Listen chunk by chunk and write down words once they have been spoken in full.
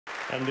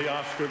And the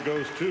Oscar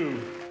goes to...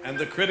 And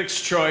the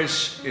critic's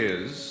choice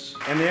is...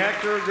 And the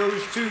actor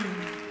goes to...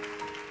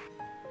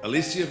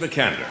 Alicia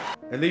Vikander.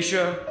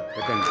 Alicia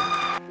Vikander.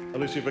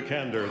 Alicia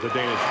Vikander, the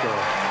Danish girl.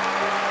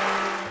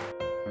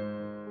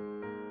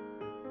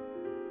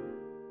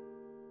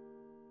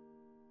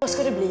 Vad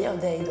ska det bli av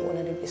dig då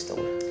när du blir stor?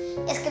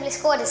 Jag ska bli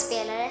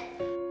skådespelare.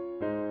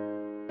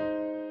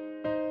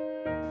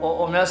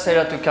 Och om jag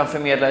säger att du kan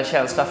förmedla en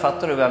känsla,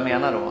 fattar du vad jag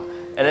menar då?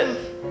 Eller,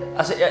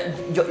 alltså,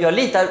 jag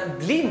litar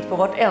blint på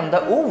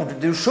vartenda ord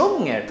du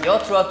sjunger.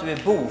 Jag tror att du är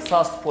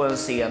bofast på en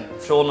scen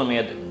från och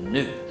med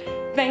nu.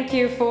 Thank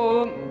you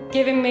for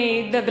giving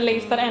me the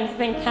belief that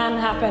anything can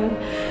happen,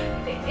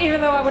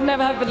 even though I would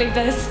never have believed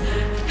this.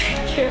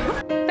 Thank you.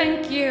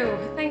 Thank you.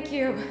 Thank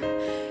you.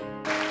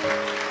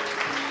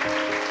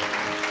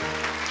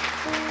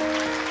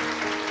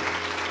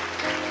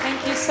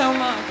 Thank you so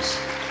much.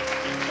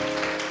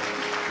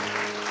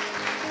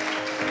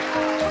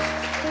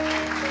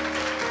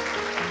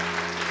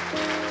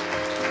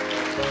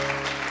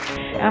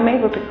 I'm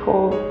able to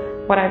call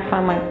what I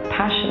find my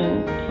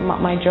passion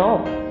my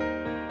job.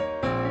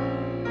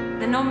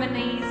 The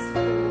nominees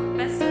for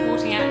Best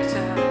Supporting Actor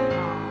are...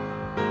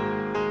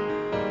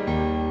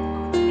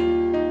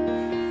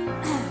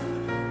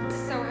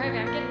 It's so heavy,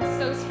 I'm getting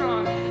so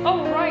strong.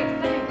 Oh, right,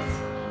 thanks.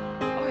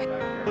 Oh,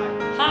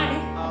 hi.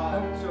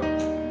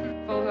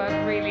 People who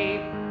have really...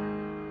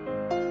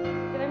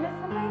 Did I miss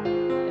something?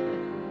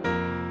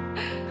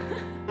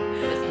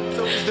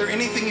 So is there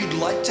anything you'd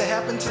like to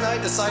happen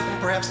tonight, aside from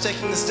perhaps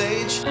taking the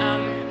stage?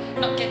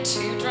 Not get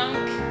too drunk.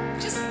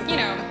 Just, you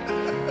know,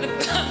 the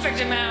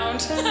perfect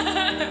amount.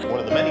 One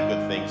of the many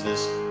good things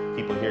is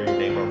people hear your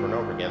name over and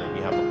over again, and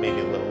you have maybe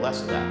a little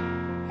less of that.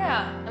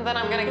 Yeah, and then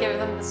I'm gonna give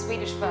them the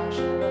Swedish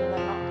version, and then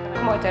they're not gonna... Jag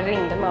kommer ihåg att jag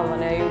ringde mamma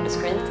när jag gjorde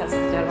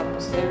screentestet. Jag hade varit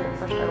på studion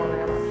första gången.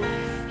 Jag bara,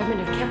 ja men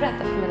nu kan jag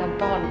berätta för mina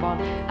barnbarn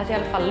att jag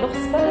i alla fall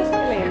låtsades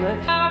spela in.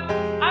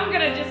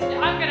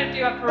 I'm gonna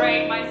do a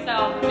parade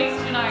myself, at least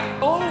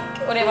tonight.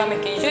 Och det var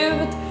mycket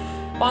ljud.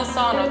 Och han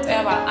sa något och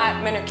jag bara, nej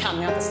men nu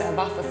kan jag inte säga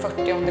varför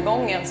 40:e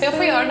gången. Så jag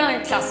får göra den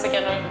här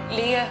klassikern och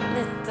le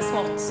lite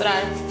smått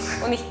sådär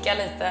och nicka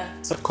lite.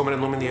 Så kommer en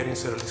nominering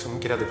så är det liksom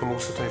grädde på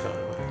moset ungefär?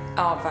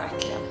 Ja,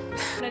 verkligen.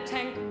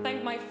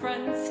 Thank my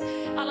friends,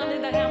 alla ni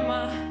där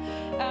hemma.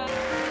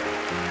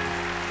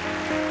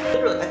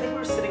 Literally, I think we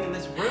were sitting in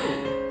this room.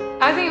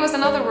 I think it was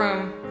another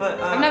room. But,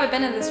 I've never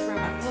been in this room.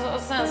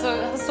 Och sen så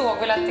han såg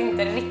väl att det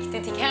inte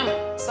riktigt gick hem.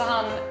 Så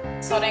han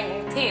sa det en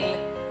gång till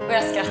och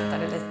jag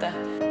skrattade lite.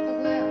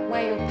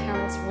 Where are your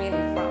parents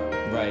really from?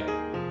 Right.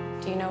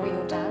 Do you know where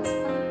your dad's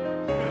from?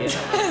 Yeah.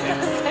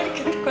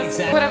 Second question.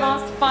 Exactly. Would have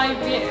asked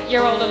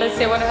 5-year-old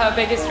Alicia what her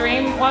biggest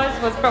dream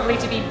was probably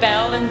to be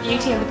Belle in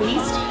Beauty and the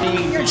Beast.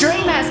 Your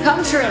dream has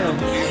come true.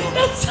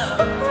 That's so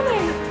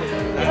funny.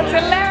 That's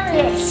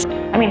hilarious.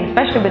 I mean,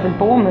 especially with the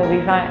Bourne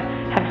movies, I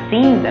have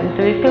seen them,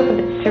 so it feels a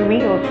bit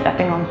surreal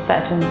stepping on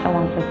set and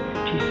someone says,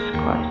 Jesus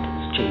Christ,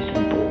 it's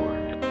Jason Bourne.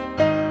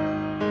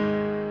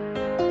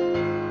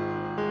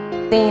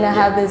 I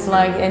have this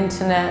like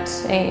internet,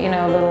 you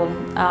know, little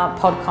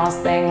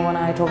podcast thing when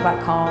I talk about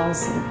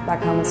cars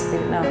back home in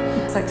Sweden now.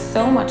 It's like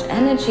so much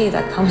energy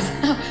that comes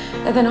out.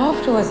 And then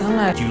afterwards I'm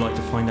like... Do you like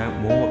to find out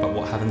more about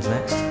what happens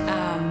next?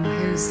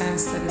 Who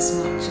says that it's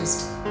not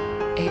just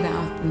Ava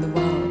out in the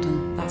world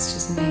and that's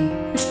just me?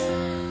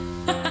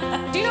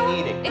 Do you know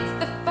what? It's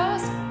the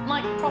first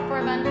like proper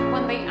event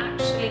when they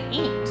actually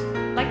eat.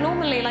 Like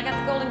normally, like at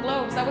the Golden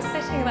Globes, I was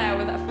sitting there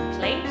with a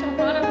plate in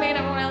front of me and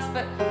everyone else,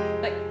 but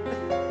like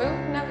the food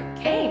never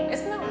came.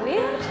 Isn't that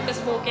weird?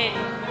 Just walk in,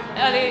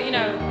 you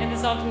know, in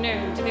this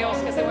afternoon to the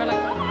Oscars and we're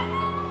like,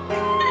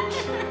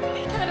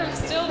 kind of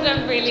still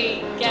don't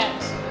really get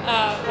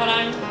what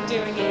I'm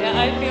doing here.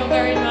 I feel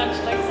very much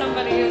like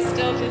somebody who's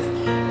still just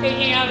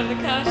peeking out of the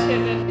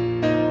curtain and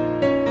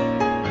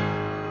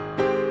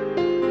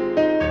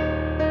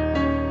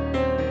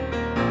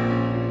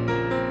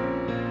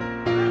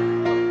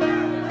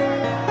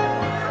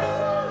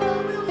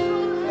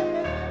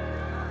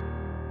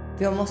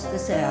Jag måste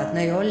säga att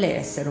när jag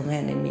läser om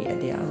henne i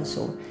media och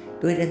så,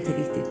 då är det inte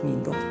riktigt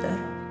min dotter.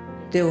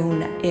 Då är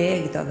hon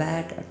ägd av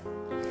världen.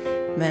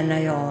 Men när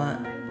jag,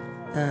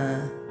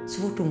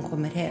 så fort hon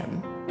kommer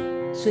hem,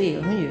 så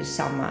är hon ju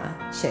samma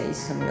tjej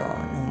som jag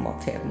när hon var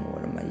 5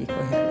 år och man gick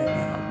och höll henne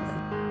i handen.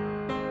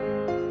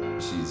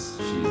 She's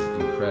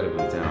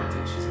incredibly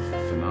talented. She's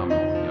a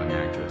phenomenal young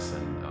actress,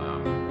 and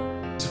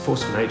it's a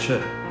force of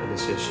nature,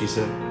 Alicia. She's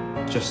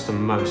just the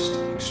most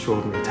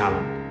extraordinary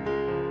talent.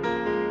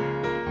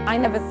 I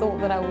never thought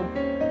that I would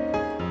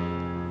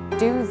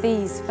do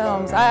these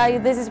films.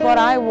 This is what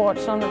I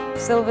watched on the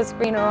silver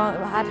screen or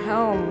at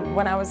home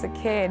when I was a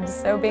kid.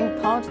 So being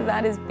part of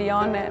that is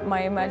beyond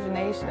my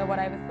imagination or what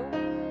I ever thought.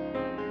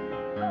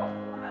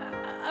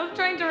 I'm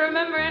trying to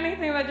remember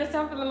anything that just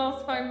happened in the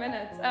last 5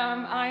 minutes.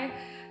 I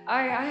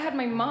had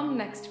my mum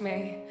next to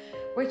me,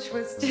 which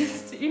was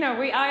just, you know,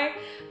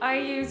 I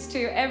used to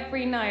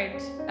every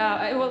night,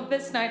 well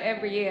this night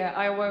every year,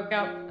 I woke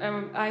up,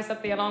 I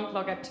set the alarm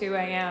clock at 2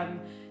 a.m.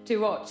 to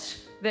watch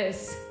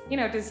this, you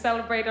know, to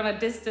celebrate on a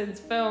distance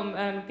film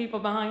and people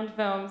behind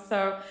film.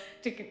 So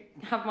to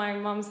have my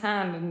mom's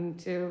hand and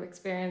to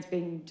experience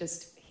being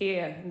just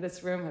here in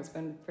this room has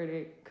been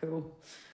pretty cool.